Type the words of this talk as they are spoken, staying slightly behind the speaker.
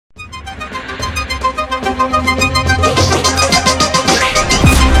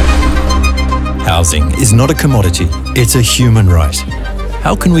Housing is not a commodity, it's a human right.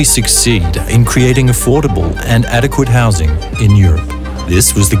 How can we succeed in creating affordable and adequate housing in Europe?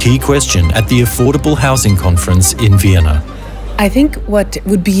 This was the key question at the Affordable Housing Conference in Vienna. I think what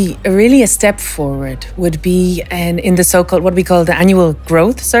would be really a step forward would be in the so-called, what we call the annual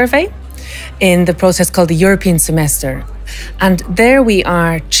growth survey, in the process called the European semester. And there we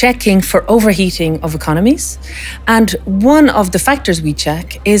are checking for overheating of economies. And one of the factors we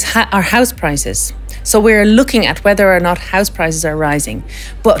check is our house prices. So we're looking at whether or not house prices are rising.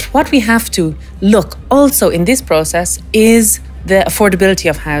 But what we have to look also in this process is the affordability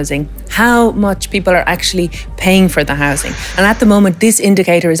of housing, how much people are actually paying for the housing. And at the moment, this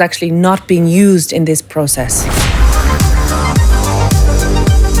indicator is actually not being used in this process.